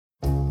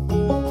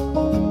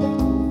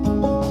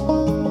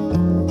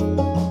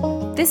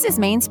This is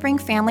Mainspring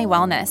Family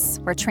Wellness,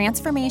 where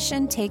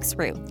transformation takes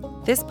root.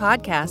 This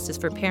podcast is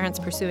for parents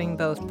pursuing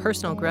both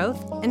personal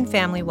growth and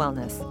family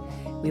wellness.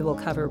 We will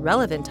cover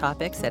relevant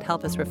topics that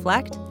help us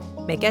reflect,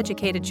 make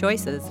educated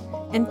choices,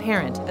 and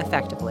parent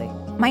effectively.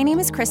 My name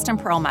is Kristen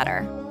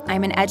Perlmutter.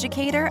 I'm an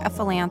educator, a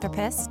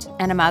philanthropist,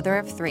 and a mother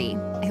of three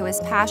who is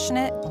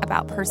passionate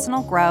about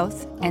personal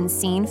growth and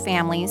seeing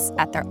families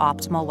at their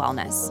optimal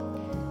wellness.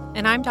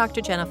 And I'm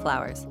Dr. Jenna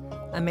Flowers,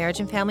 a marriage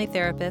and family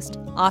therapist,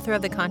 author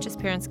of The Conscious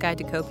Parent's Guide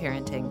to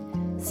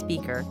Co-Parenting,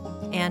 speaker,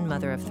 and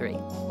mother of three.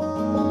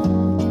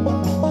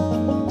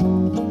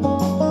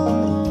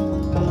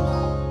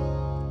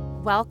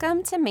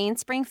 Welcome to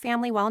Mainspring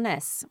Family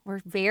Wellness.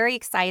 We're very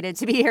excited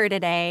to be here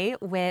today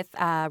with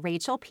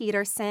Rachel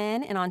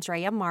Peterson and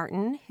Andrea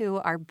Martin, who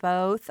are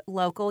both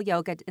local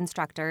yoga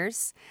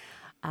instructors.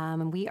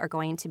 And we are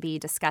going to be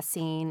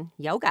discussing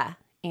yoga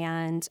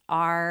and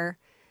our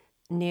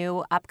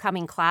new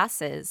upcoming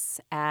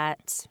classes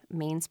at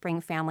Mainspring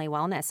Family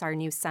Wellness, our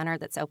new center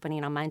that's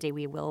opening on Monday.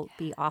 We will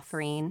be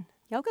offering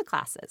yoga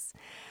classes.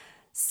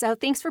 So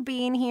thanks for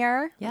being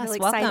here. Yes, really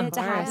welcome. excited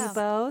to have you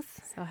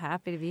both. So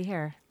happy to be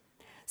here.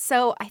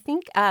 So I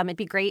think it'd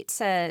be great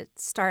to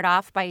start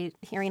off by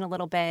hearing a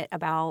little bit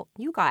about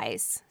you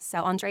guys.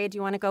 So Andrea, do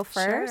you want to go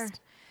first?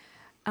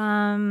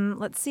 Sure.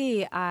 Let's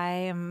see. I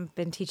have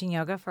been teaching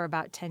yoga for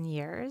about 10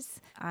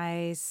 years.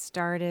 I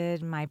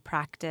started my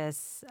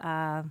practice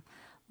a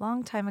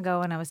long time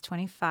ago when I was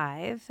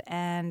 25,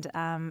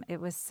 and it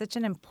was such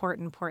an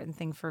important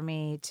thing for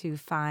me to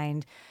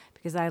find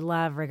because I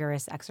love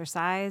rigorous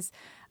exercise.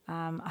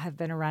 I've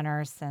been a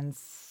runner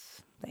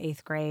since the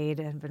 8th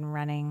grade. I've been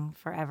running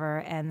forever.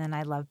 And then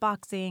I love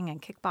boxing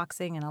and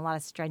kickboxing and a lot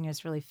of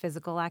strenuous, really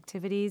physical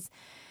activities.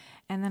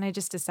 And then I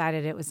just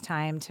decided it was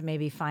time to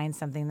maybe find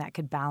something that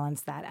could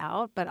balance that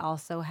out, but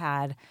also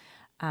had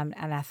an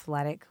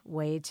athletic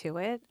way to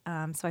it.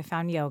 So I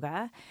found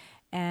yoga.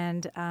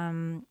 And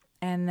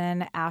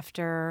then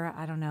after,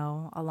 I don't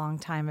know, a long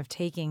time of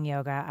taking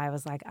yoga, I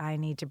was like, I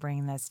need to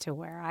bring this to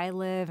where I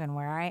live and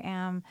where I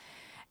am.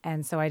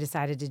 And so I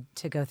decided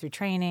to go through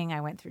training. I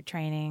went through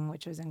training,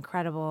 which was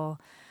incredible,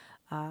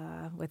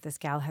 with this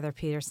gal, Heather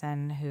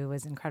Peterson, who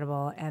was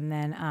incredible. And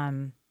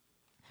then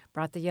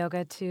brought the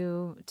yoga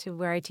to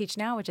where I teach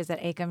now, which is at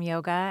Akam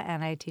Yoga,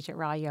 and I teach at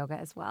Raw Yoga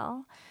as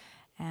well.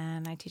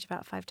 And I teach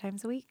about 5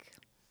 times a week.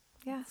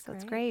 Yeah, so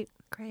it's great.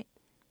 Great.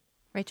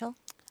 Rachel?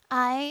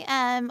 I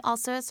am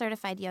also a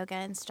certified yoga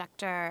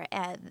instructor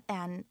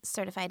and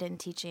certified in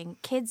teaching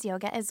kids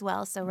yoga as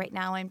well. So right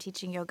now I'm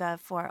teaching yoga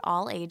for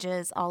all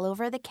ages all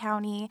over the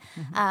county,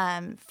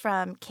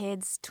 from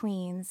kids,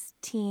 tweens,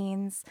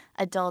 teens,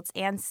 adults,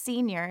 and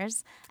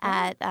seniors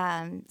at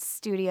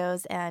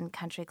studios and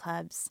country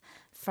clubs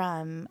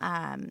from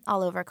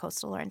all over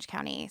coastal Orange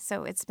County.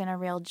 So it's been a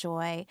real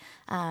joy.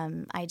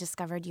 I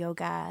discovered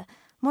yoga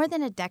more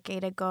than a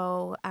decade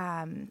ago,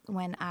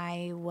 when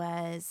I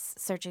was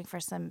searching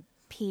for some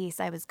peace.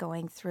 I was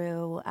going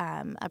through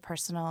a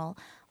personal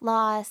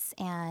loss,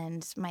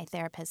 and my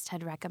therapist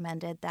had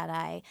recommended that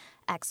I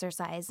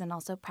exercise and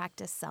also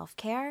practice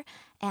self-care.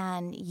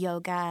 And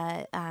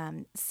yoga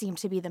seemed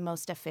to be the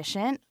most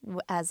efficient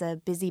as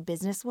a busy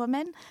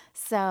businesswoman.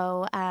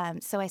 So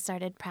I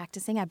started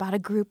practicing. I bought a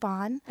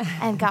Groupon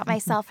and got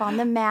myself on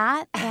the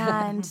mat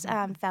and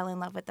fell in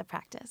love with the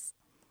practice.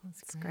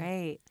 That's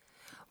great.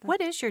 What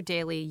is your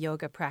daily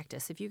yoga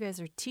practice? If you guys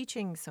are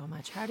teaching so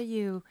much, how do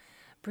you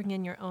bring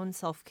in your own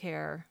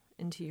self-care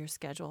into your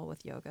schedule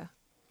with yoga?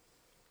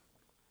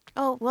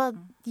 Oh, well,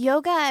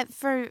 yoga,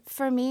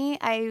 for me,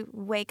 I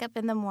wake up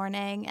in the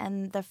morning,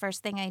 and the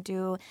first thing I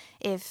do,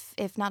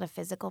 if not a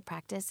physical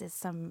practice, is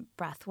some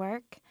breath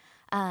work.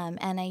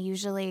 And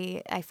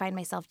I find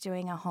myself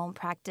doing a home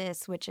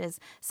practice, which is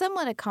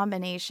somewhat a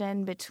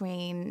combination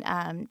between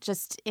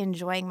just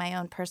enjoying my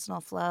own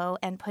personal flow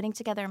and putting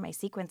together my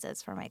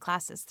sequences for my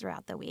classes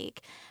throughout the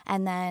week.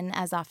 And then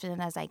as often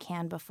as I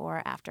can before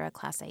or after a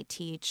class I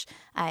teach,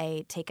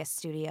 I take a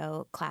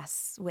studio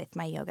class with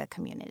my yoga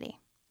community.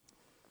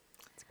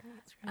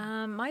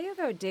 My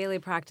yoga daily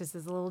practice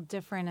is a little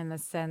different in the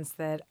sense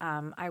that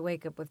I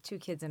wake up with 2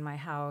 kids in my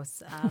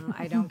house.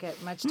 I don't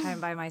get much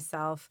time by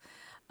myself.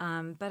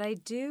 But I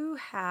do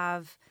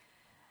have,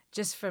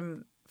 just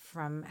from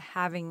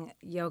having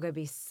yoga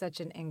be such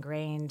an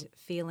ingrained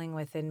feeling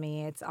within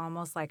me, it's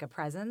almost like a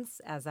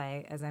presence as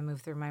I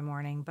move through my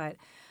morning. But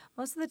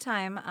most of the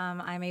time,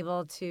 I'm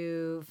able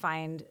to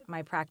find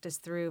my practice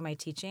through my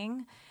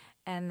teaching,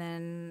 and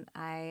then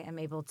I am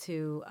able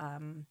to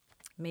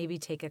maybe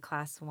take a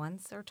class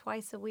once or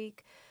twice a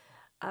week.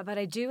 But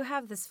I do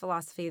have this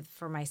philosophy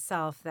for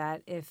myself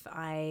that if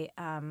I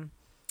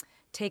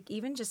take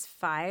even just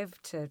 5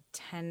 to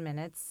 10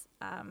 minutes.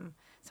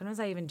 Sometimes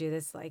I even do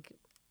this like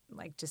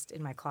just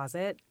in my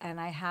closet, and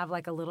I have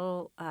like a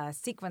little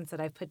sequence that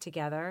I've put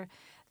together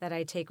that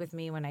I take with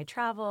me when I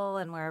travel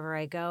and wherever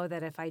I go,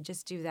 that if I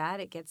just do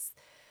that, it gets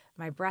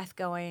my breath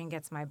going,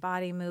 gets my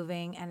body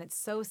moving, and it's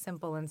so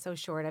simple and so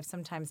short. I've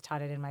sometimes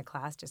taught it in my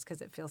class just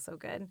because it feels so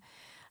good.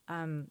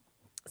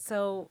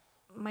 So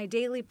my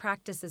daily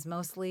practice is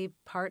mostly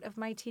part of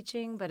my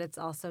teaching, but it's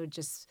also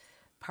just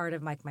part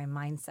of like my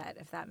mindset,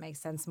 if that makes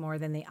sense, more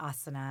than the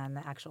asana and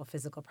the actual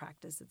physical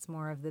practice. It's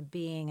more of the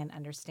being and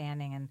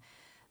understanding and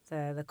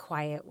the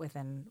quiet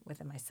within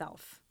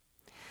myself.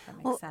 That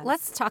makes sense.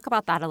 Let's talk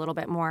about that a little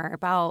bit more,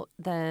 about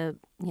the,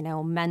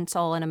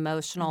 mental and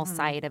emotional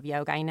side of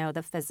yoga. I know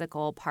the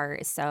physical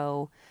part is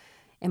so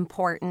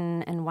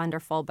important and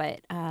wonderful,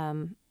 but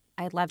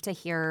I'd love to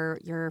hear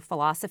your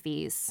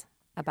philosophies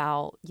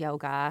about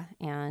yoga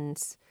and,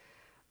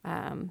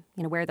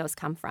 where those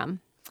come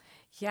from.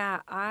 Yeah,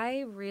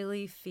 I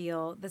really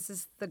feel this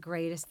is the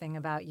greatest thing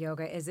about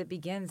yoga is it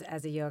begins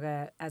as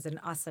an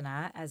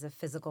asana, as a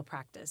physical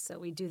practice. So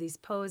we do these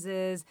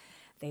poses,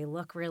 they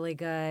look really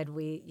good.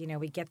 We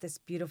get this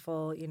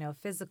beautiful,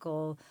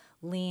 physical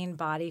lean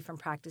body from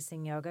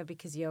practicing yoga,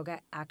 because yoga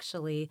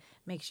actually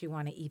makes you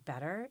want to eat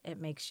better. It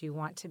makes you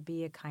want to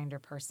be a kinder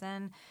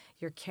person.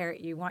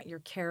 You want your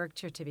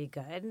character to be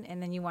good,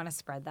 and then you want to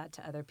spread that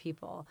to other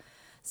people.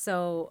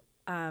 So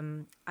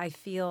I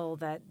feel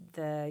that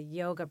the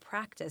yoga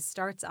practice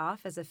starts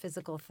off as a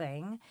physical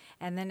thing,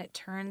 and then it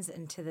turns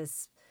into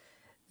this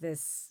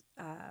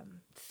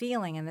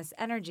feeling and this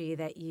energy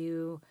that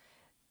you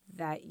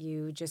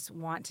just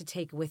want to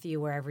take with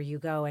you wherever you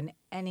go, in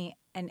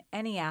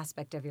any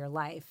aspect of your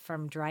life.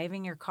 From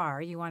driving your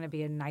car, you want to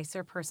be a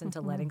nicer person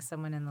to letting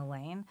someone in the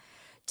lane,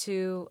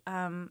 to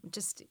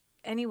just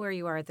anywhere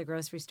you are at the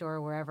grocery store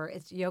or wherever.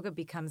 Yoga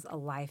becomes a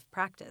life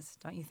practice,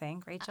 don't you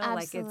think, Rachel?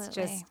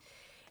 Absolutely.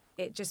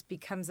 It just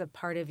becomes a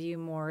part of you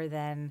more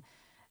than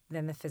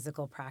the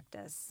physical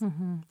practice.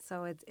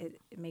 So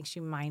it makes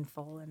you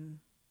mindful and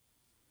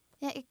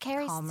it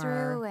carries calmer.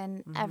 through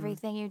in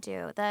everything you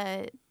do.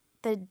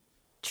 The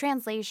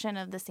translation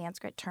of the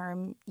Sanskrit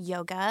term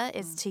yoga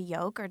is to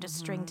yoke, or to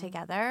string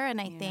together,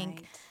 and I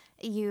think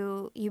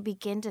you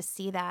begin to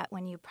see that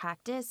when you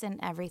practice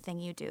in everything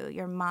you do.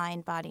 Your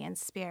mind, body, and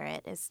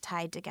spirit is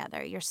tied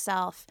together.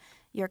 Yourself,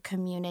 your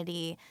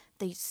community,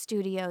 the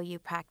studio you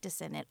practice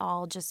in, it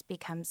all just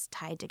becomes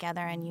tied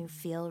together, and you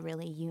feel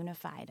really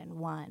unified and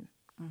one.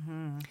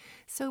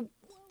 So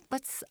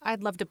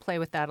I'd love to play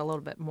with that a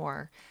little bit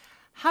more.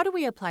 How do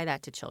we apply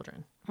that to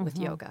children with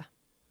yoga?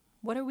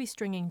 What are we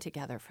stringing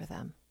together for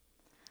them?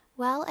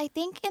 Well, I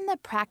think in the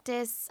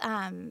practice,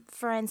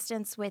 for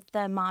instance, with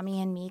the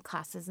Mommy and Me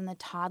classes and the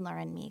Toddler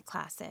and Me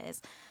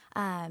classes,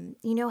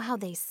 you know how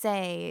they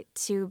say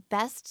to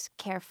best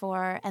care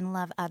for and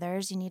love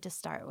others, you need to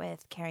start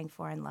with caring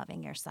for and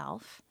loving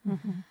yourself.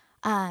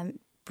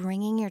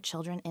 Bringing your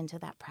children into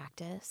that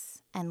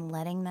practice and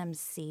letting them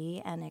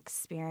see and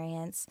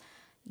experience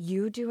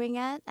you doing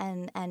it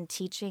and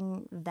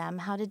teaching them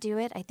how to do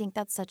it, I think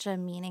that's such a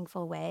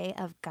meaningful way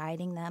of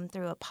guiding them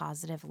through a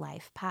positive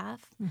life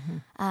path.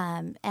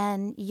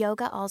 And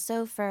yoga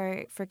also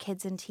for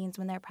kids and teens,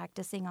 when they're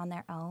practicing on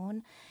their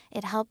own,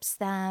 it helps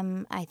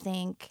them, I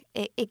think,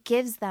 it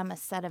gives them a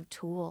set of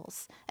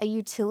tools, a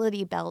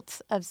utility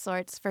belt of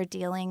sorts for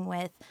dealing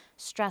with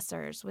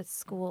stressors, with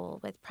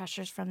school, with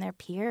pressures from their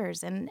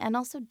peers, and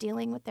also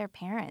dealing with their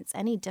parents.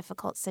 Any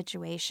difficult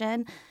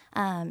situation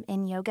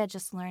in yoga,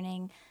 just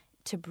learning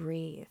to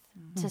breathe,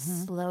 to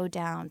slow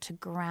down, to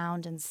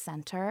ground and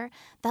center,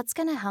 that's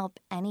going to help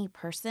any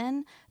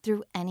person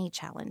through any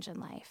challenge in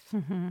life.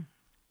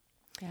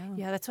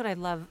 Yeah, that's what I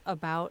love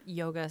about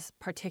yoga,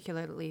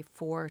 particularly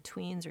for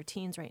tweens or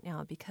teens right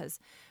now, because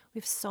we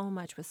have so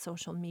much with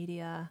social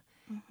media,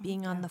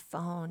 being on the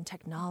phone,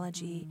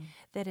 technology,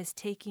 that is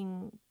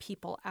taking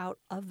people out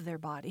of their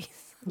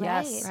bodies.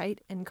 Yes.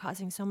 Right? And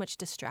causing so much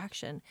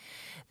distraction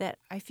that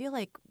I feel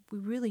like we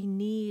really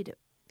need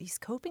these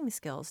coping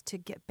skills to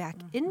get back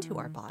into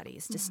our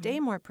bodies, to stay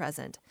more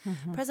present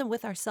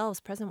with ourselves,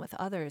 present with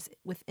others,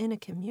 within a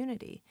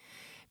community.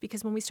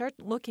 Because when we start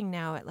looking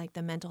now at like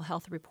the mental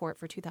health report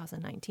for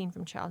 2019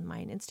 from Child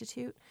Mind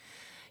Institute,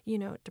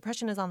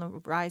 depression is on the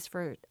rise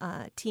for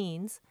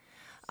teens.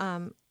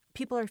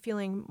 People are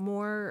feeling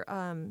more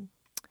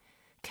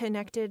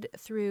connected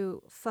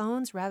through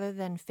phones rather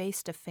than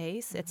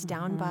face-to-face. It's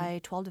down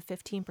by 12 to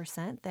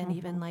 15% than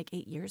even like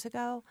 8 years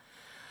ago.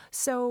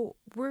 So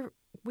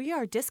we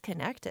are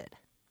disconnected.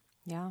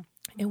 Yeah.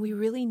 And we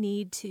really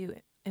need to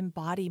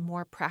embody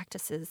more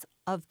practices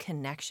of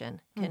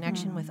connection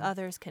with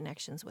others,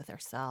 connections with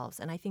ourselves.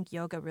 And I think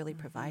yoga really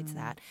provides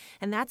that.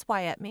 And that's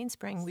why at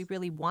Mainspring, we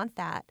really want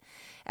that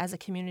as a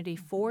community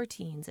for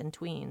teens and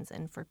tweens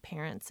and for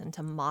parents, and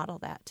to model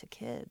that to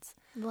kids.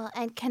 Well,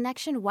 and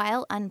connection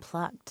while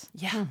unplugged.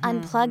 Yeah.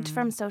 Unplugged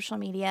from social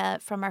media,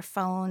 from our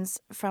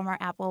phones, from our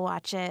Apple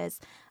Watches.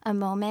 A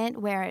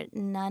moment where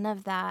none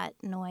of that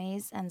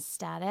noise and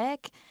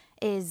static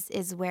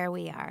is where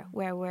we are,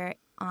 where we're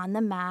on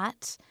the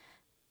mat,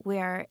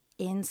 we're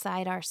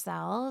inside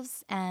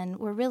ourselves, and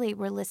we're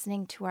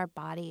listening to our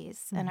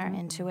bodies and our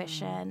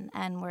intuition,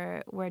 and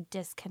we're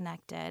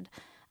disconnected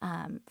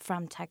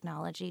from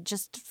technology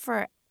just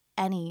for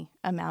any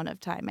amount of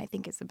time, I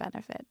think is a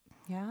benefit.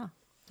 Yeah.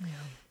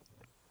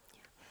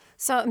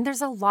 So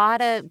there's a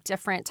lot of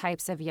different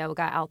types of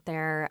yoga out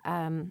there.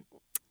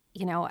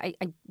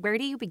 where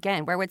do you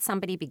begin? Where would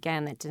somebody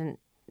begin that didn't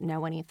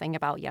know anything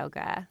about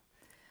yoga?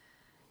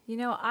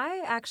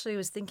 I actually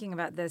was thinking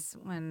about this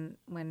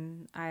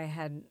when I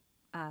had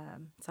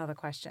saw the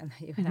question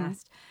that you had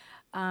asked.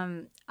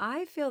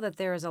 I feel that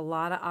there is a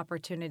lot of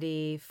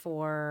opportunity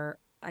for,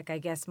 I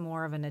guess,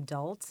 more of an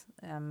adult.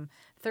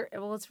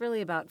 It's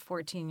really about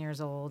 14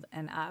 years old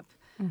and up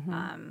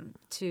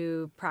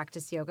to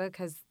practice yoga,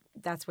 because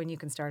that's when you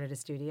can start at a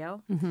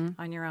studio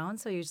on your own.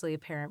 So usually a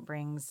parent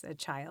brings a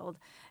child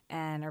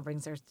or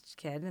brings their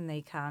kid, and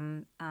they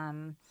come.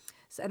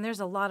 And there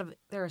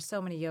are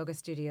so many yoga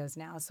studios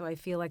now. So I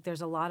feel like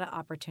there's a lot of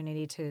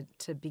opportunity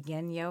to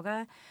begin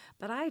yoga.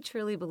 But I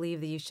truly believe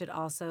that you should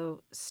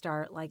also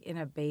start like in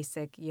a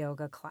basic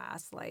yoga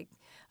class, like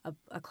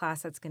a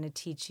class that's going to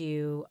teach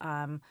you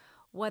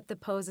what the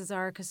poses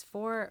are. Because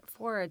for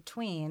a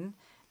tween,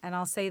 and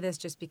I'll say this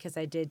just because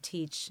I did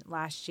teach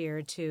last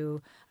year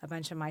to a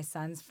bunch of my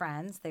son's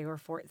friends. They were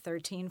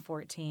 13,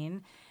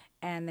 14.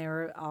 And they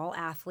were all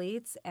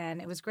athletes,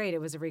 and it was great. It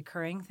was a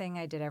recurring thing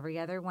I did every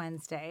other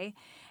Wednesday,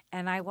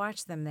 and I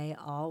watched them. They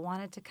all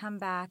wanted to come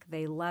back.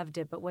 They loved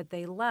it, but what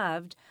they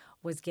loved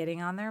was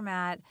getting on their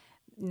mat,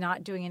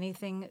 not doing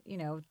anything.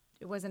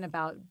 It wasn't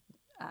about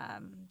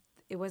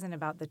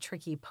the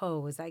tricky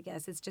pose, I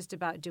guess. It's just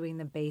about doing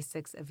the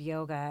basics of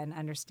yoga and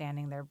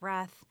understanding their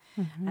breath,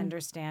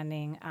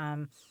 understanding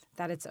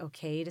that it's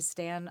okay to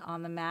stand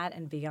on the mat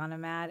and be on a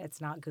mat.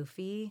 It's not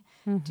goofy.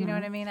 Do you know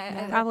what I mean?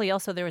 Probably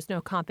also there was no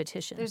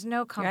competition. There's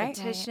no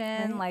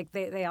competition. Right. Like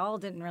they all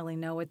didn't really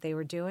know what they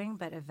were doing,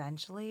 but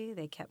eventually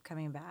they kept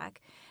coming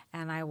back,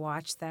 and I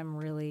watched them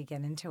really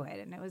get into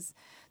it. And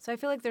so I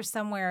feel like there's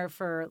somewhere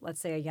for,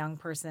 let's say, a young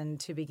person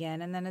to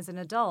begin, and then as an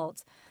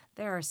adult,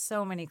 there are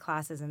so many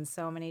classes and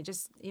so many,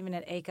 just even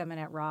at ACOM and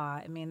at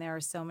RAW. I mean, there are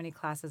so many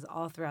classes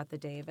all throughout the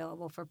day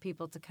available for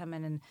people to come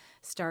in and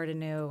start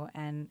anew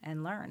and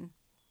learn.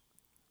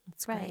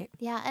 That's great.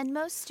 Yeah, and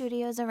most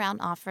studios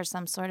around offer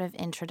some sort of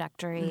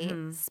introductory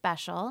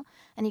special,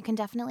 and you can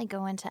definitely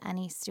go into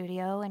any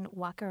studio and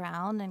walk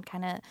around and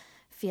kind of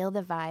feel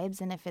the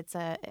vibes, and if it's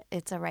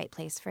a right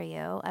place for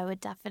you. I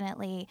would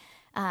definitely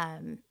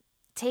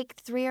take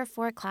 3 or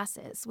 4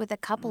 classes with a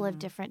couple of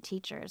different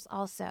teachers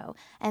also,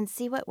 and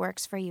see what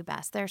works for you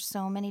best. There's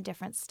so many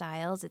different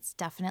styles. It's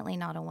definitely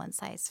not a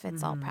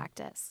one-size-fits-all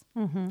practice.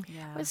 I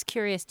was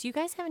curious, do you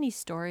guys have any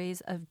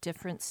stories of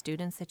different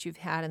students that you've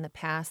had in the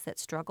past that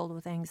struggled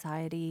with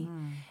anxiety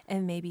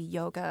and maybe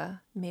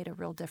yoga made a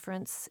real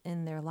difference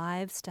in their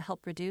lives to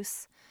help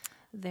reduce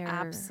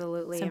their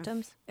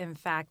symptoms? In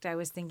fact, I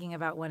was thinking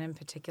about one in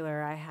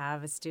particular. I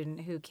have a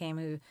student who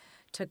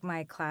took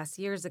my class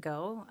years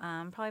ago,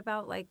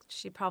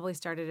 she probably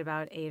started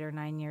about 8 or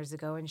 9 years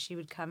ago, and she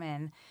would come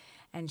in,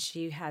 and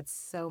she had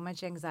so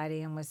much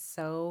anxiety and was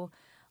so,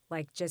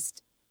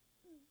 just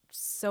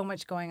so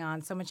much going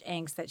on, so much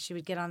angst that she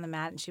would get on the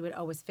mat and she would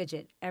always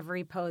fidget.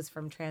 Every pose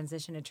from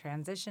transition to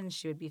transition,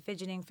 she would be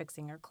fidgeting,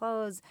 fixing her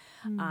clothes.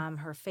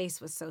 Her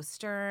face was so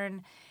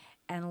stern.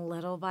 And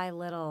little by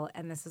little,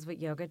 and this is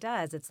what yoga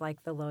does, it's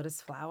like the lotus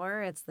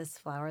flower. It's this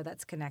flower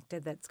that's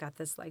connected, that's got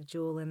this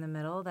jewel in the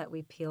middle that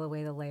we peel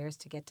away the layers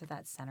to get to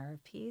that center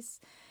of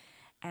peace.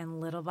 And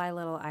little by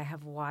little, I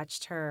have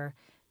watched her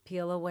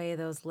peel away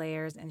those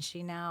layers, and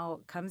she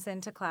now comes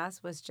into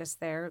class, was just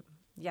there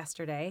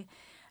yesterday,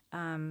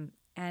 and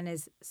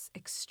is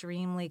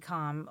extremely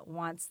calm,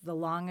 wants the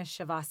longest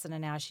Shavasana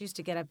now. She used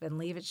to get up and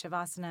leave at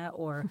Shavasana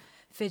or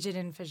fidget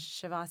in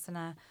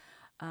Shavasana.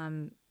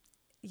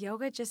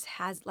 Yoga just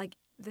has,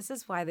 this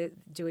is why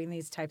doing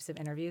these types of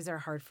interviews are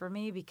hard for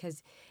me,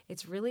 because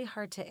it's really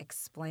hard to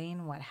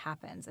explain what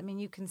happens. I mean,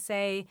 you can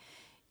say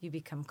you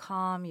become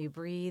calm, you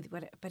breathe,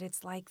 but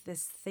it's like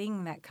this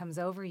thing that comes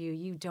over you.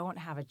 You don't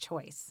have a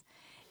choice.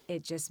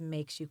 It just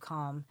makes you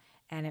calm,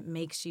 and it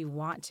makes you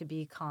want to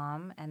be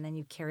calm, and then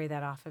you carry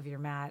that off of your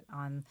mat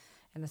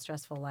in the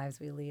stressful lives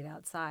we lead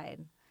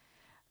outside.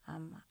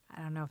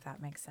 I don't know if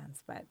that makes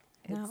sense, but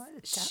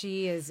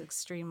she is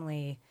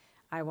extremely...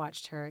 I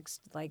watched her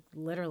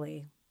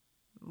literally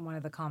one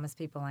of the calmest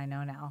people I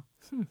know now.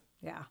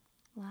 Yeah.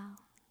 Wow.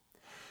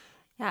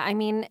 Yeah, I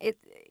mean,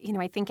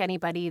 I think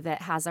anybody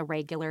that has a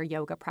regular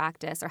yoga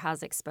practice or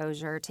has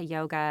exposure to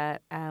yoga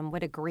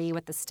would agree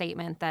with the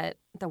statement that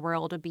the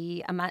world would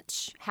be a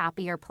much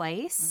happier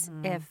place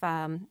if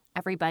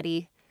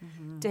everybody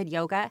did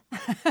yoga.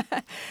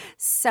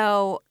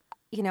 So,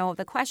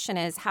 the question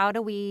is, how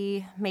do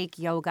we make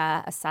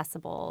yoga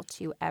accessible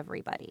to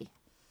everybody?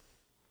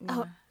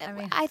 Oh,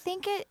 I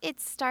think it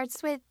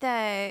starts with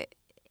the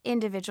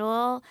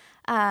individual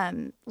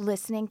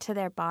listening to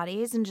their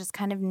bodies and just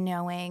kind of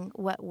knowing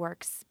what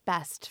works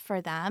best for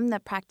them. The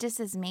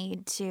practice is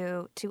made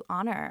to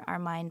honor our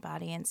mind,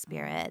 body, and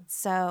spirit.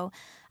 So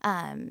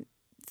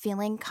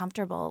feeling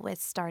comfortable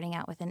with starting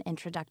out with an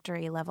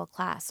introductory level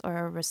class or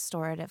a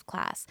restorative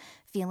class,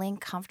 feeling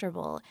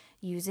comfortable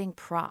using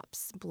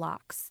props,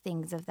 blocks,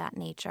 things of that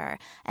nature,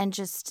 and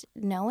just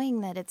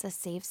knowing that it's a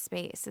safe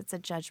space, it's a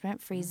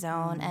judgment-free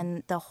zone,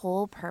 and the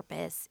whole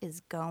purpose is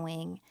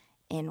going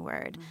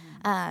inward.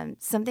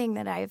 Something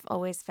that I've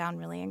always found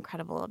really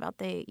incredible about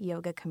the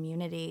yoga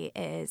community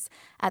is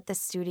at the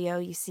studio,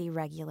 you see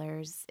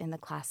regulars in the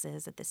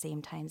classes at the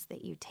same times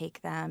that you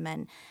take them,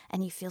 and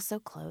you feel so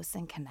close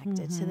and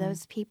connected to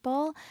those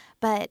people.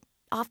 But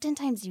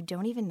oftentimes you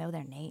don't even know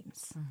their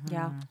names.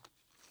 Yeah.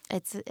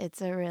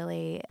 It's a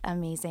really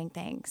amazing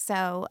thing.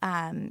 So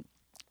and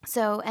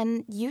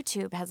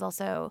YouTube has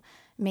also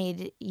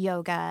made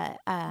yoga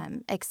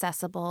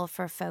accessible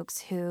for folks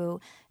who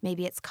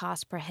maybe it's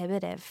cost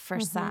prohibitive for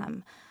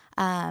some.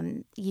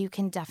 You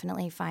can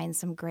definitely find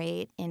some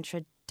great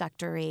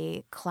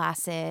introductory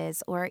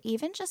classes, or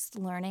even just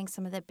learning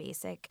some of the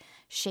basic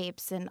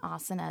shapes and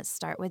asanas.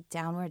 Start with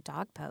downward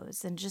dog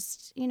pose and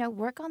just,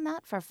 work on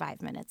that for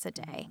 5 minutes a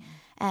day.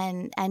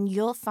 And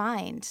you'll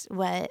find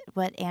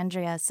what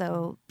Andrea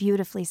so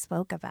beautifully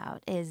spoke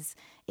about is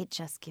it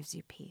just gives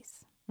you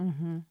peace.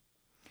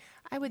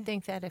 I would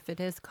think that if it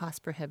is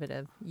cost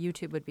prohibitive,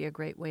 YouTube would be a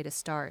great way to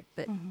start.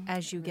 But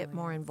as you get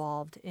more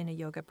involved in a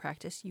yoga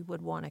practice, you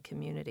would want a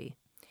community.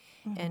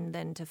 And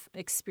then to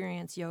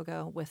experience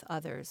yoga with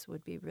others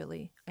would be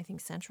really, I think,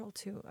 central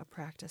to a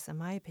practice, in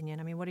my opinion.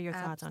 I mean, what are your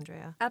thoughts,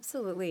 Andrea?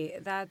 Absolutely.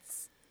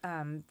 That's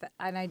and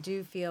I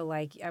do feel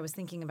like I was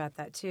thinking about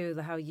that too,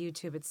 how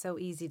YouTube, it's so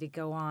easy to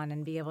go on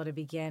and be able to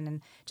begin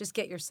and just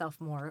get yourself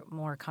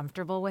more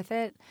comfortable with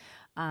it.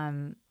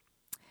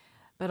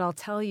 But I'll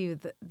tell you,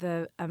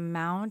 the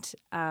amount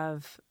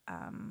of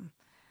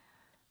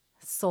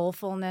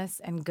soulfulness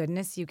and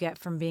goodness you get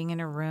from being in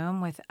a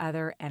room with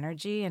other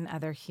energy and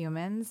other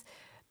humans,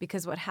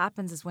 because what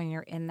happens is when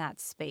you're in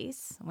that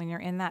space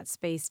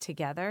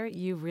together,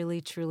 you really,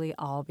 truly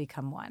all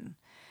become one.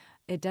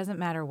 It doesn't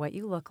matter what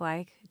you look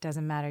like. It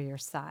doesn't matter your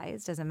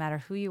size. It doesn't matter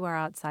who you are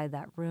outside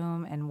that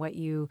room and what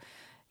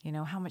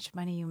how much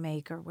money you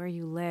make or where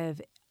you live.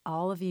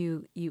 All of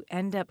you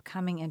end up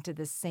coming into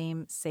the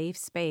same safe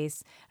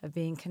space of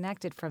being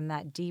connected from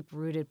that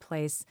deep-rooted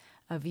place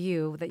of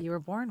you that you were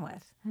born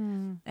with.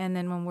 And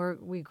then when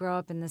we grow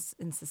up in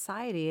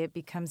society, it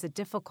becomes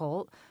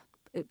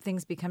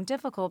things become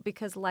difficult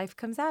because life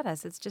comes at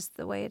us. It's just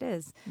the way it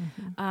is.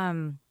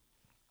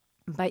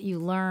 But you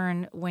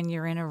learn when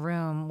you're in a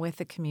room with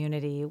a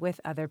community, with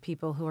other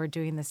people who are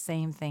doing the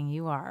same thing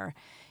you are.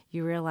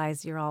 You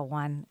realize you're all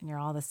one and you're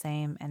all the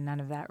same, and none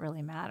of that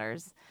really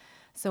matters.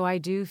 So I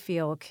do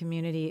feel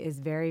community is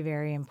very,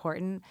 very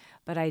important,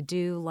 but I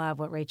do love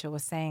what Rachel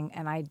was saying,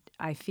 and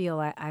I feel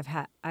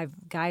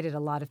I've guided a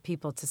lot of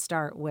people to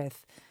start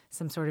with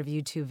some sort of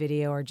YouTube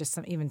video or just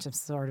some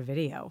sort of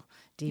video,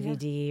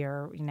 DVD,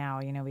 or now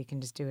we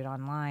can just do it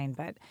online,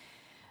 but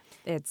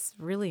it's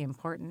really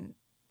important.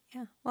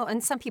 Yeah. Well,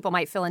 and some people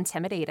might feel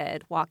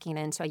intimidated walking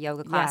into a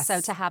yoga class. Yes.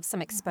 So to have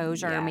some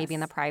exposure, maybe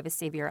in the Yes.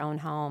 privacy of your own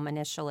home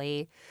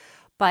initially.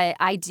 But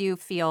I do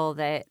feel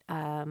that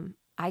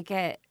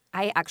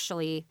I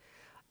actually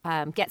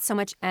get so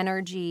much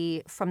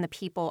energy from the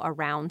people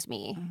around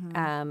me.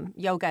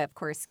 Yoga, of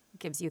course,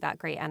 gives you that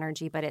great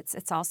energy, but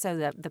it's also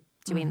the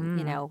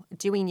doing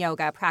doing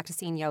yoga,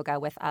 practicing yoga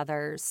with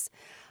others.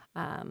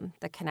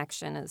 The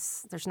connection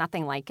there's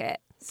nothing like it.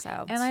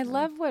 So, And I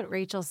love what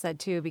Rachel said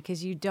too,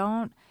 because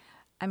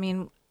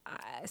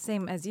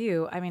same as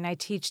you. I mean, I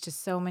teach to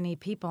so many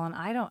people, and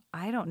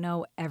I don't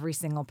know every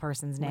single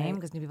person's name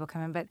because new people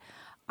come in, but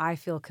I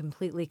feel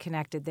completely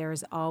connected. There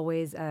is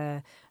always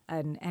an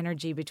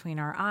energy between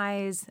our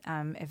eyes.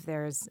 If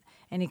there's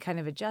any kind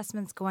of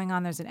adjustments going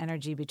on, there's an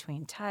energy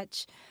between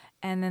touch.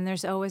 And then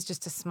there's always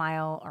just a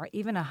smile or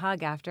even a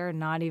hug after,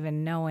 not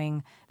even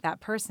knowing that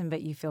person,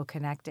 but you feel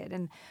connected.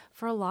 And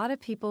for a lot of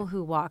people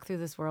who walk through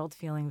this world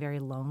feeling very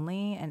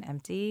lonely and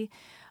empty,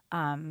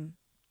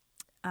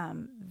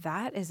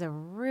 that is a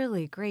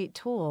really great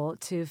tool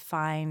to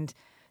find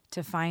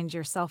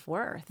your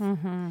self-worth.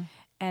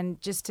 And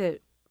just to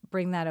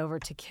bring that over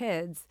to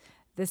kids,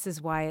 this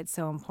is why it's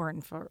so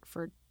important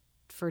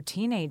for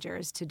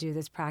teenagers to do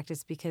this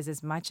practice, because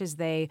as much as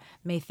they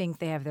may think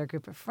they have their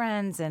group of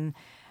friends and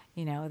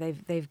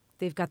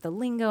they've got the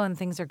lingo and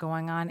things are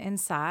going on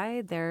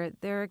inside, they're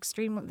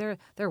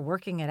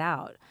working it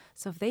out.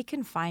 So if they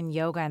can find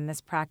yoga and this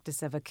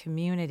practice of a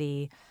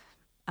community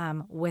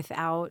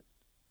without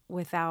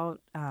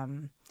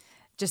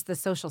just the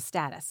social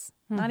status,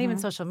 not even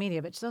social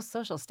media, but just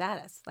social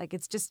status. Like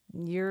it's just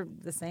you're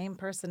the same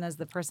person as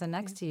the person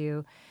next to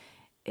you.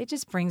 It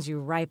just brings you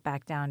right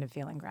back down to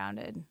feeling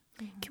grounded.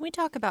 Can we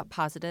talk about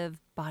positive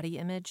body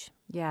image?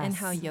 Yes. And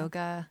how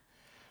yoga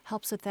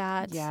helps with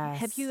that? Yes.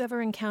 Have you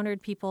ever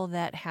encountered people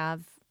that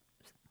have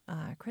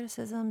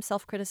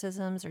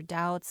self-criticisms or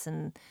doubts,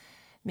 and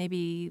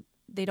maybe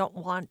they don't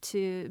want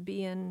to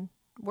be in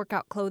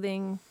workout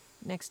clothing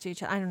next to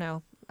each other? I don't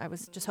know. I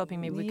was just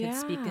hoping maybe we could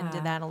speak into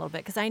that a little bit,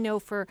 because I know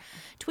for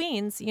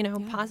tweens,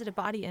 positive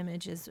body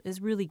image is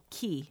really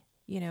key,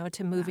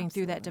 to moving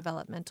through that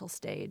developmental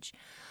stage.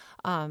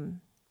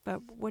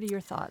 But what are your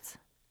thoughts?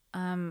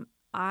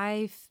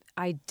 I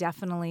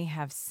definitely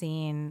have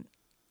seen,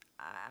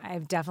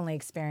 I've definitely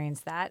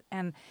experienced that.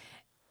 And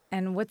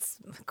And what's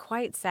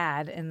quite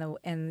sad in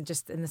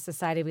the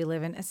society we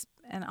live in,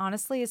 and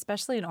honestly,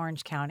 especially in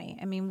Orange County.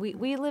 I mean,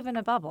 we live in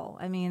a bubble.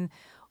 I mean,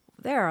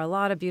 there are a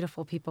lot of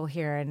beautiful people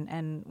here,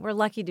 and we're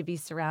lucky to be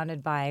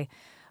surrounded by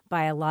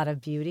a lot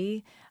of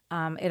beauty.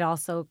 It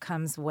also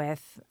comes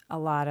with a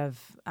lot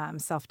of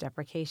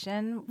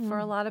self-deprecation for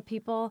a lot of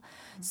people.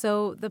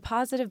 So the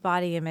positive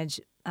body image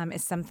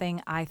is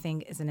something I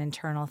think is an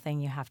internal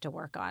thing you have to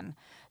work on.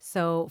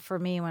 So for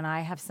me, when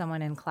I have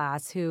someone in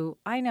class who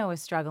I know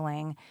is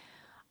struggling,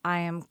 I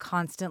am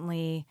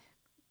constantly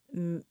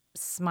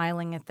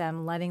smiling at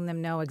them, letting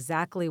them know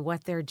exactly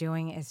what they're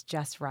doing is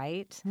just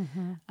right.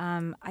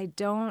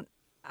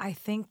 I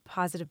think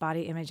positive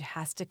body image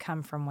has to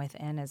come from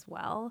within as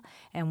well.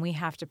 And we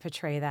have to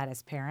portray that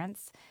as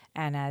parents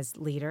and as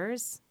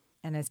leaders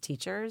and as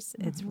teachers.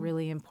 It's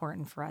really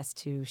important for us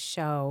to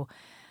show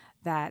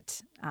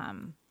that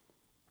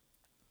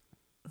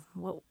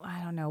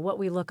what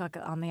we look like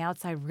on the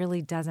outside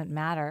really doesn't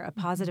matter. A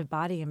positive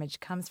body image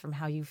comes from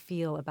how you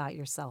feel about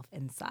yourself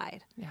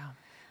inside. Yeah.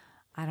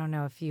 I don't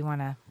know if you want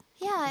to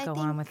go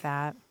on with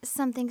that.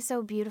 Something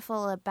so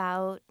beautiful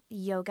about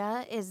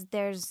yoga is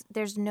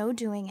there's no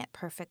doing it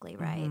perfectly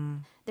right.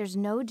 There's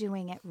no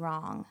doing it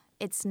wrong.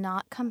 It's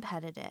not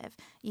competitive.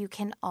 You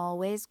can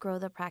always grow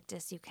the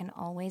practice. You can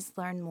always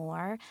learn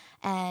more.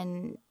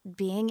 And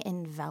being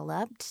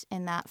enveloped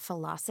in that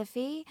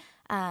philosophy,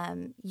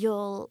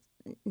 you'll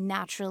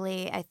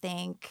naturally, I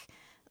think,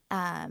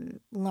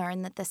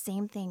 learn that the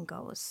same thing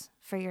goes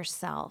for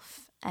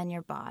yourself and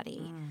your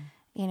body.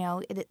 You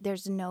know,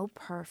 there's no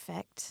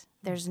perfect,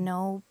 there's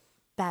no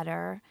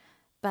better,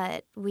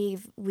 but we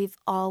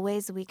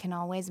can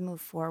always move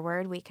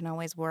forward. We can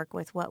always work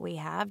with what we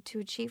have to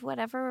achieve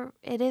whatever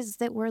it is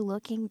that we're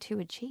looking to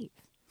achieve.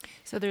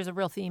 So there's a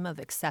real theme of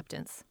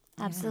acceptance.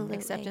 Absolutely.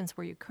 Acceptance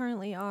where you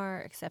currently are,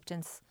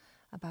 acceptance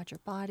about your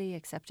body,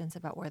 acceptance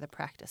about where the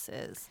practice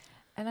is.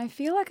 And I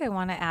feel like I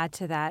want to add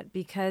to that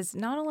because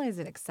not only is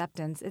it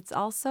acceptance, it's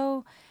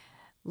also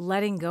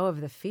letting go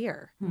of the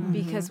fear.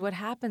 Because what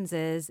happens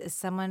is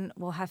someone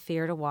will have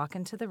fear to walk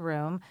into the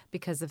room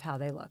because of how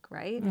they look,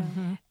 right?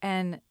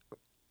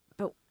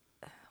 But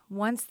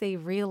once they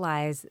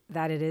realize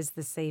that it is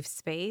the safe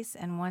space,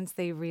 and once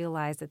they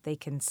realize that they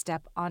can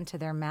step onto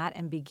their mat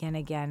and begin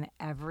again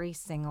every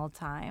single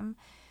time,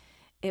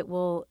 it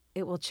will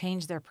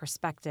change their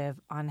perspective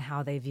on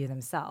how they view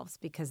themselves,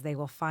 because they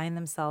will find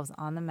themselves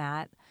on the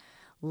mat,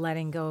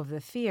 letting go of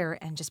the fear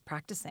and just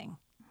practicing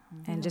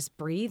and just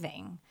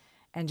breathing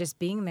and just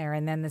being there.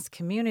 And then this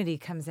community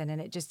comes in,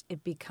 and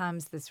it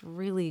becomes this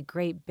really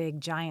great, big,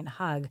 giant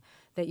hug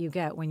that you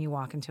get when you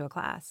walk into a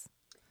class.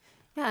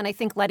 Yeah, and I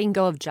think letting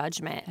go of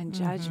judgment. And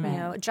judgment. You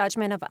know,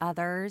 judgment of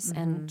others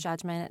and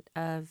judgment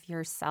of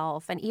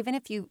yourself. And even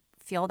if you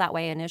feel that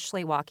way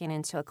initially walking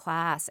into a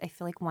class, I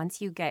feel like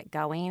once you get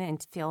going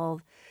and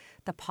feel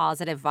the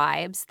positive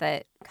vibes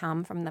that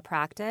come from the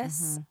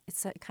practice,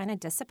 it kind of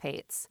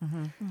dissipates.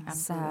 Absolutely.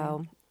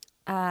 So,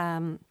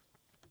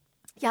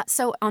 yeah.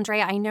 So,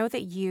 Andrea, I know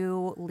that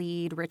you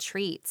lead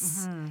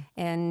retreats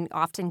and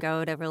often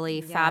go to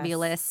really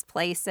fabulous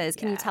places.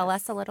 Can you tell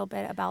us a little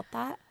bit about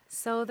that?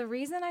 So the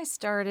reason I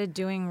started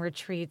doing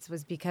retreats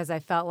was because I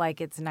felt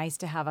like it's nice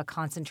to have a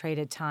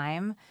concentrated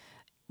time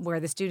where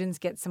the students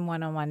get some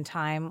one-on-one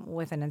time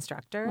with an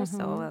instructor.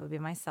 So that would be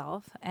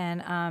myself.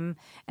 And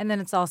then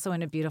it's also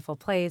in a beautiful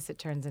place. It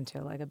turns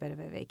into like a bit of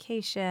a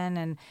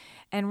vacation.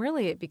 And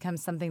really it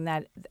becomes something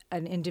that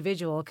an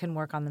individual can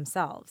work on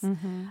themselves.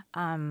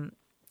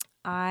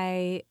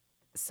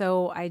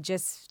 So I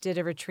just did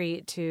a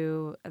retreat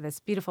to this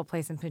beautiful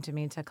place in Punta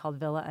Mita called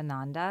Villa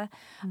Ananda,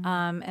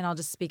 and I'll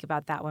just speak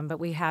about that one. But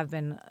we have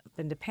been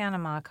to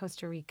Panama,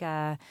 Costa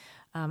Rica,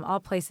 all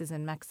places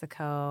in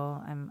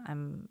Mexico.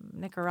 I'm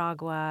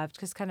Nicaragua. I've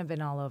just kind of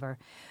been all over.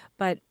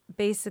 But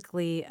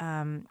basically,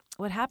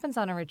 what happens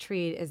on a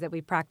retreat is that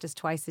we practice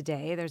twice a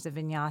day. There's a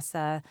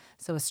vinyasa,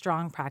 so a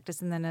strong practice,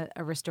 and then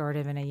a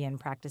restorative and a yin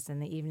practice in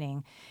the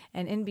evening.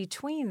 And in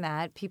between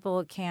that,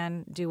 people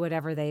can do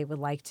whatever they would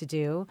like to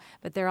do,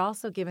 but they're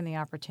also given the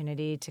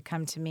opportunity to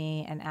come to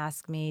me and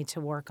ask me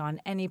to work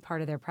on any part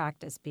of their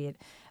practice, be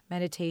it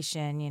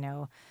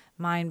meditation,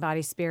 mind,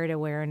 body, spirit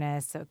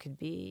awareness. So it could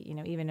be,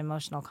 even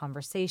emotional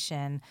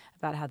conversation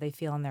about how they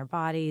feel in their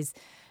bodies,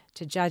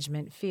 to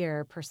judgment,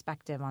 fear,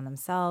 perspective on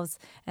themselves,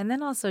 and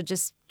then also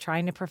just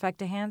trying to perfect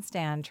a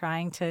handstand,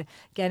 trying to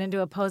get into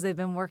a pose they've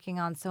been working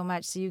on so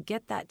much. So you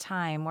get that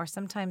time, or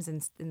sometimes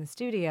in the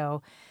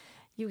studio,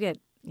 you get,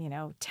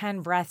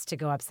 10 breaths to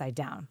go upside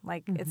down.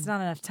 Like, it's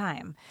not enough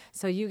time.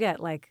 So you get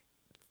like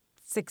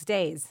 6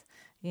 days,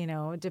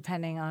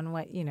 depending on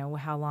what,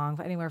 how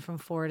long, anywhere from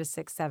 4 to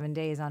 6, 7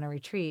 days on a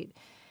retreat.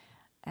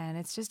 And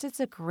it's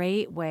a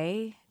great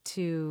way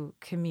to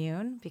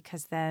commune,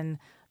 because then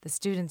the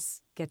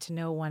students get to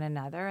know one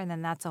another. And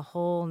then that's a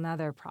whole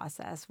nother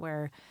process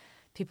where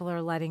people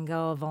are letting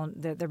go of,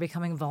 they're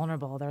becoming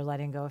vulnerable. They're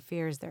letting go of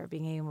fears. They're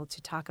being able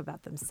to talk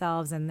about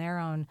themselves and their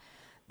own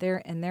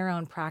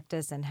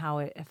practice and how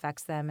it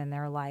affects them in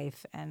their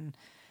life. And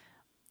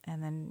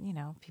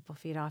then, people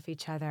feed off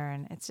each other.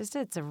 And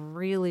it's a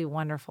really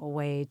wonderful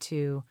way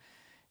to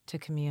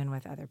commune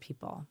with other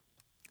people.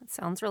 It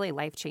sounds really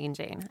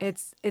life-changing.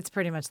 It's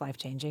pretty much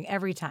life-changing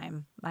every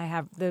time. I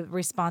have the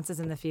responses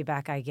and the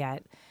feedback I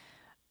get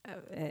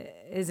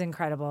is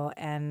incredible,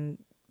 and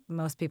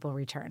most people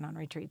return on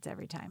retreats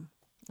every time.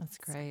 That's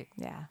great.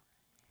 Yeah.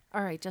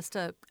 All right, just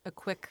a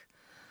quick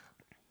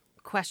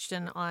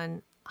question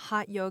on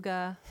hot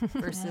yoga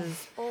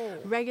versus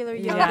regular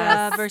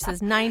yoga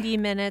versus 90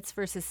 minutes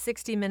versus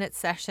 60-minute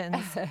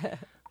sessions.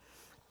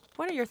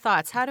 What are your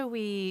thoughts? How do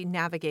we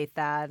navigate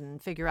that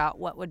and figure out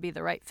what would be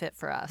the right fit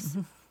for us?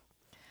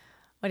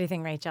 What do you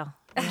think, Rachel?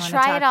 You wanna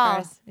Try it talk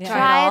all. first? Yeah.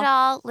 Try it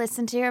all.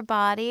 Listen to your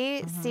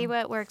body. See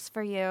what works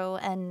for you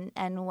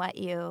and what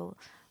you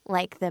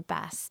like the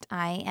best.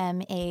 I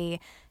am a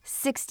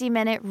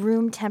 60-minute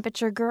room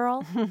temperature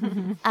girl,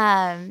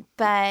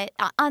 but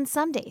on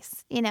some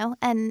days,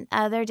 and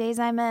other days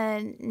I'm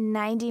a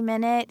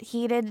 90-minute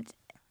heated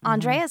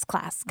Andrea's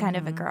class kind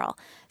of a girl.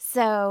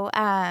 So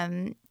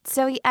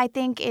I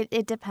think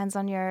it depends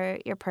on your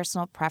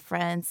personal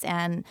preference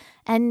and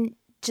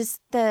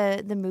just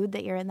the mood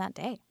that you're in that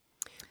day.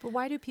 But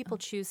why do people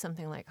choose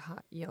something like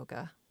hot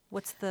yoga?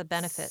 What's the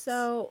benefits?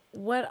 So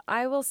what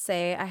I will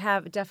say,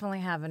 I definitely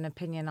have an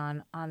opinion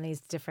on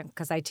these different,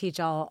 because I teach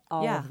all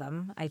of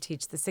them. I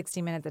teach the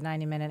 60-minute, the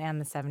 90-minute,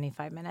 and the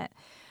 75-minute.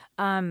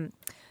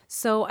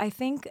 So I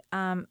think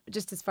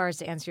just as far as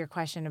to answer your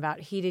question about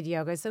heated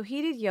yoga. So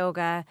heated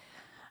yoga,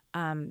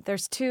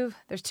 there's two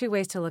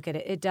ways to look at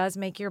it. It does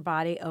make your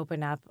body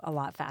open up a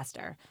lot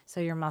faster. So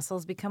your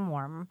muscles become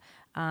warm.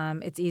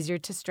 It's easier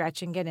to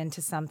stretch and get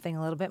into something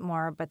a little bit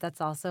more, but that's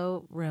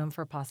also room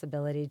for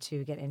possibility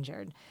to get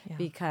injured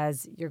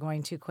because you're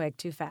going too quick,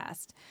 too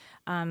fast.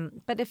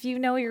 But if you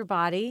know your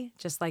body,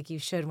 just like you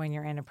should when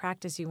you're in a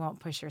practice, you won't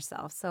push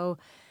yourself. So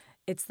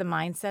it's the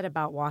mindset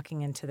about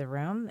walking into the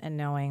room and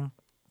knowing,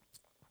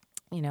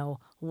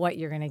 what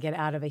you're going to get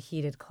out of a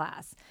heated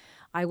class.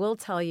 I will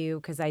tell you,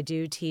 because I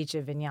do teach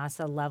a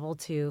Vinyasa level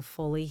 2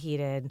 fully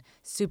heated,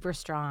 super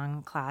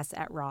strong class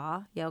at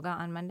Raw Yoga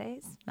on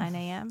Mondays, 9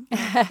 a.m.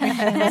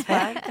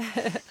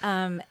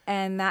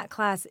 And that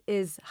class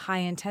is high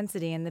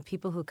intensity. And the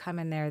people who come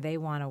in there, they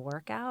want to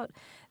work out,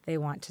 they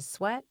want to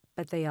sweat,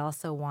 but they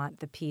also want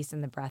the peace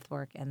and the breath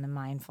work and the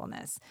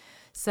mindfulness.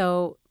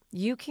 So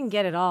you can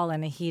get it all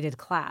in a heated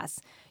class.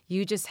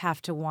 You just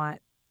have to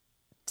want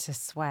to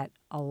sweat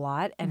a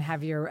lot and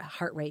have your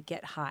heart rate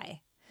get high.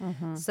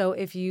 So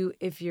if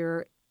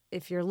you're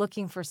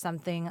looking for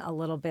something a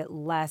little bit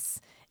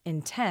less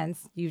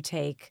intense, you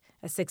take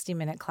a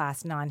 60-minute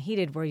class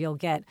non-heated where you'll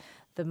get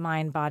the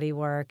mind body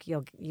work,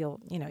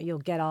 you'll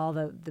get all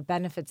the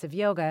benefits of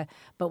yoga,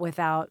 but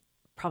without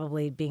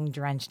probably being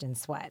drenched in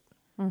sweat.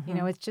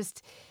 It's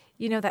just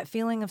that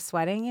feeling of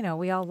sweating,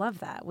 we all love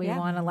that. We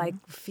want to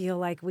feel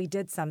like we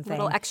did something. A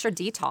little extra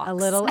detox. A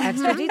little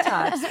extra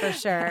detox for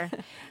sure.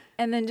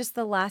 And then just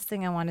the last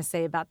thing I want to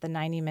say about the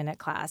 90-minute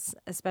class,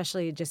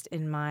 especially just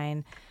in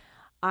mine,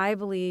 I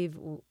believe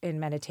in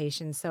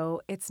meditation.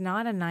 So it's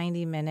not a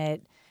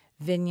 90-minute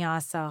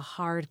vinyasa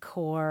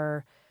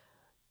hardcore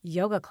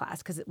yoga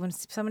class, because when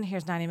someone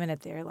hears 90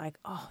 minutes, they're like,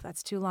 oh,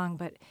 that's too long.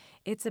 But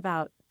it's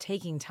about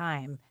taking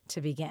time to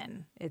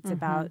begin. It's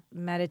about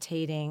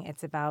meditating.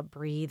 It's about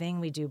breathing.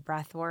 We do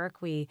breath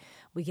work. We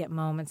get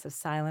moments of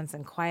silence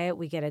and quiet.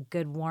 We get a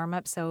good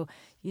warm-up. So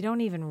you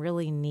don't even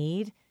really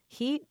need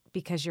heat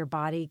because your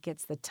body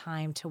gets the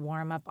time to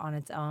warm up on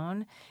its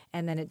own,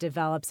 and then it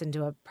develops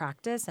into a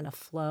practice and a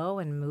flow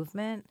and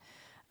movement,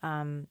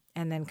 and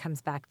then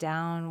comes back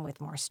down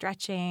with more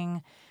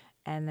stretching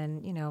and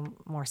then,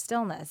 more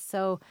stillness.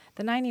 So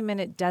the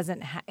 90-minute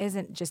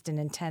isn't just an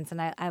intense, and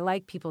I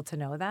like people to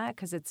know that,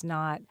 because it's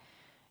not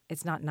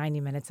 90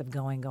 minutes of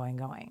going.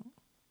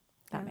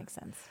 That makes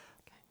sense.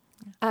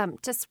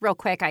 Just real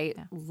quick, I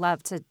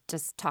love to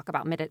just talk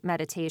about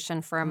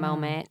meditation for a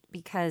moment,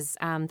 because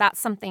that's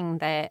something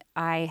that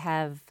I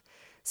have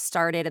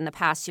started in the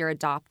past year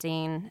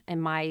adopting in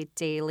my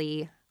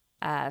daily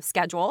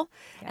schedule.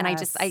 Yes. And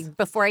I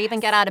before I even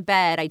get out of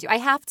bed, I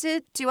have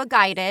to do a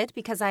guided,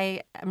 because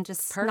I'm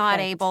just not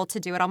able to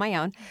do it on my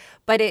own.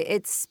 But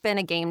it's been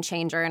a game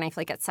changer, and I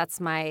feel like it sets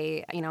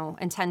my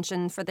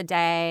intention for the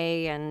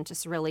day and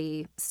just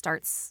really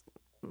starts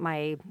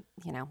my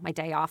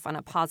day off on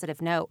a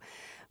positive note.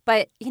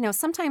 But,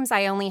 sometimes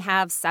I only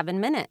have 7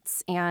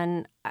 minutes,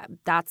 and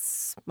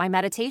that's my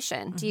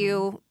meditation. Do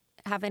you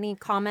have any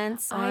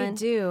comments on? I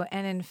do.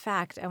 And in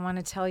fact, I want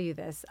to tell you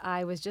this.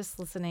 I was just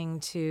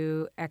listening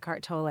to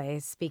Eckhart Tolle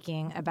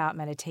speaking about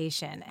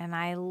meditation, and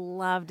I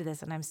loved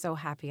this, and I'm so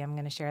happy I'm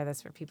going to share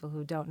this for people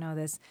who don't know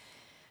this.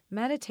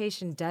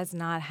 Meditation does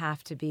not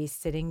have to be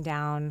sitting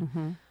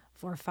down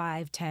for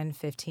 5, 10,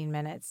 15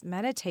 minutes.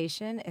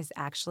 Meditation is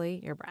actually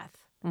your breath.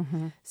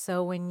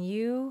 So when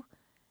you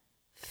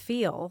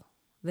feel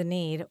the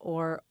need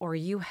or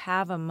you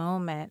have a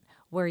moment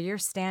where you're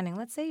standing,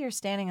 let's say you're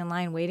standing in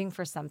line waiting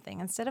for something,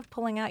 instead of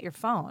pulling out your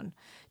phone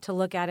to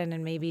look at it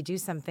and maybe do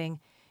something,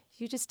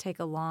 you just take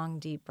a long,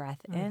 deep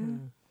breath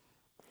in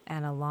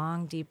and a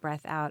long, deep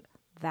breath out.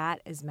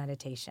 that is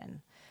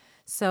meditation.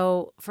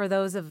 So for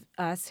those of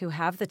us who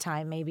have the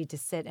time maybe to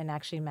sit and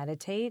actually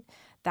meditate,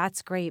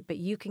 that's great. But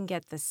you can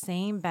get the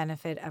same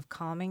benefit of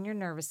calming your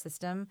nervous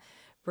system,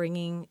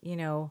 bringing,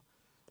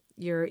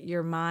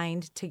 your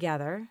mind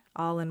together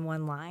all in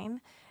one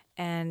line,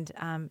 and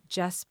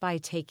just by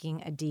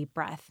taking a deep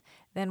breath.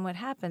 Then what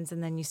happens?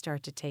 And then you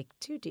start to take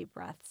 2 deep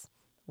breaths.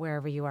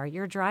 Wherever you are,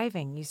 you're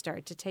driving, you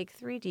start to take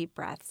 3 deep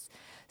breaths.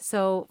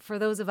 So for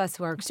those of us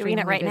who are doing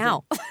it right busy,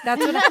 now,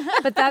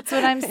 that's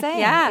what I'm saying.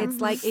 Yeah. It's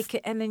like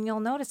and then you'll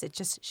notice it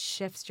just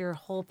shifts your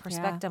whole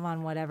perspective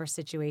on whatever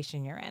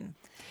situation you're in.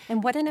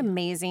 And what an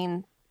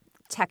amazing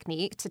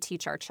technique to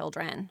teach our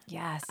children.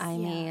 Yes. I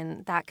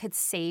mean, that could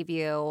save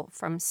you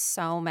from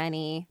so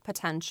many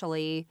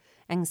potentially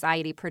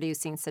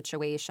anxiety-producing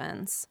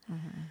situations.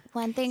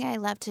 One thing I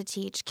love to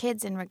teach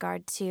kids in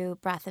regard to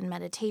breath and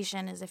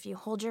meditation is if you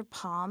hold your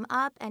palm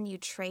up and you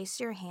trace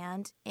your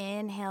hand,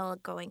 inhale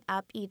going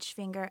up each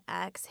finger,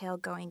 exhale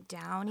going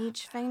down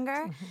each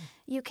finger,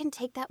 you can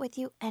take that with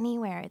you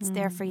anywhere. It's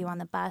there for you on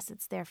the bus.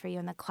 It's there for you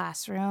in the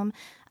classroom.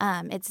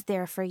 It's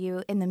there for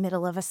you in the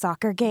middle of a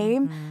soccer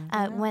game.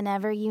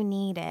 Whenever you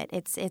need it.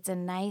 It's a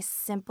nice,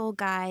 simple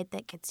guide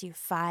that gets you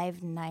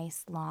 5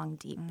 nice, long,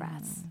 deep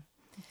breaths.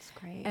 That's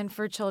great. And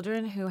for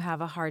children who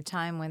have a hard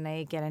time when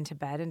they get into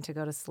bed and to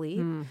go to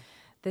sleep,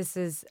 this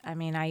is,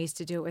 I used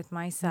to do it with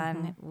my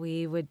son.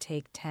 We would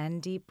take 10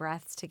 deep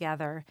breaths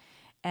together,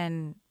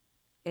 and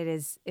it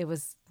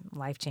was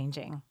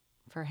life-changing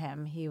for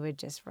him. He would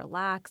just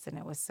relax, and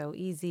it was so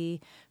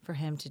easy for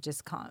him to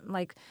just calm.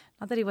 Like,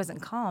 not that he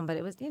wasn't calm, but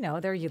it was,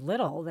 they're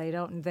little. They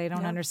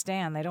don't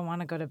understand. They don't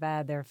want to go to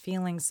bed. They're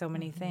feeling so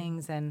many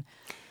things, and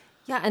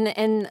Yeah,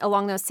 and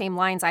along those same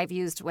lines, I've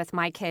used with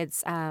my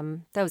kids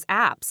those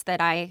apps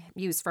that I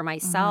use for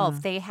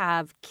myself. They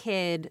have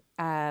kid,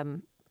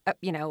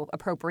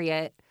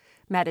 appropriate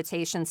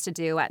meditations to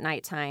do at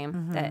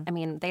nighttime. That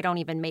they don't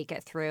even make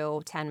it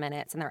through 10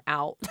 minutes and they're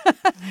out.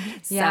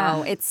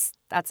 So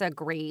that's a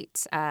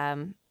great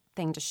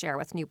thing to share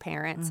with new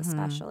parents,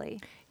 especially.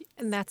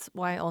 And that's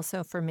why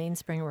also for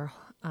Mainspring we're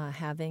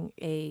having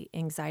a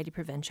anxiety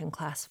prevention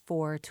class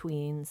for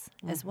tweens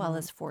as well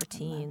as for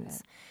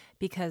teens,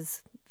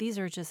 because these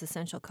are just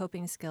essential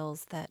coping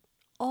skills that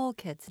all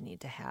kids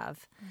need to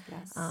have.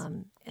 Yes.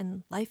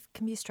 And life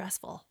can be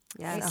stressful.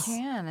 Yes. it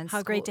can. And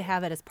How great to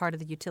have it as part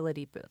of the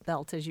utility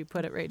belt, as you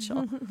put it,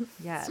 Rachel.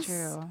 Yes,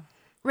 true.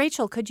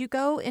 Rachel, could you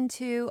go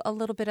into a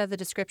little bit of the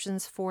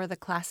descriptions for the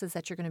classes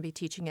that you're going to be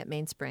teaching at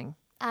Mainspring?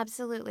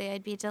 Absolutely.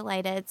 I'd be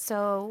delighted.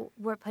 So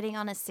we're putting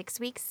on a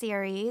 6-week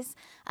series,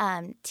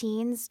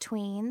 teens,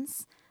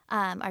 tweens.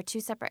 Our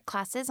 2 separate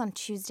classes on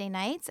Tuesday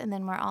nights, and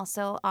then we're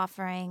also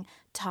offering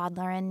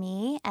Toddler and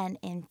Me and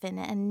Infant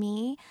and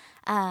Me.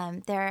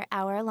 They're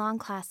hour-long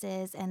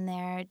classes, and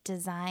they're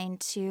designed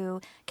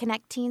to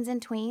connect teens and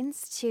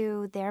tweens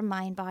to their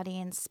mind, body,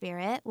 and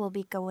spirit. We'll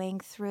be going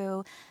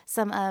through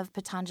some of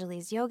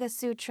Patanjali's Yoga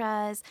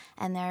Sutras,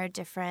 and there are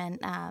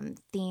different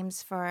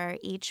themes for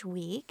each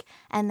week.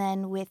 And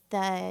then with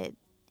the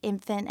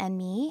Infant and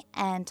Me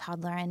and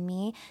Toddler and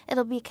Me,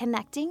 it'll be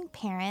connecting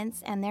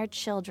parents and their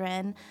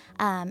children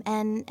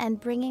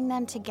and bringing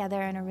them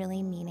together in a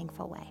really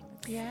meaningful way.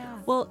 Yeah.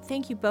 Well,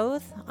 thank you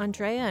both,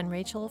 Andrea and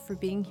Rachel, for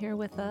being here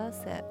with us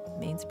at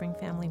Mainspring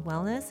Family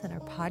Wellness and our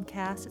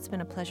podcast. It's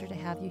been a pleasure to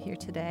have you here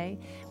today.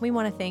 We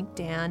want to thank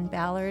Dan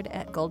Ballard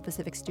at Gold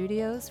Pacific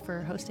Studios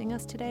for hosting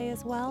us today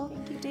as well.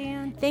 Thank you,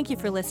 Dan. Thank you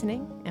for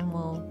listening, and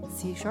we'll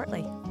see you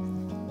shortly.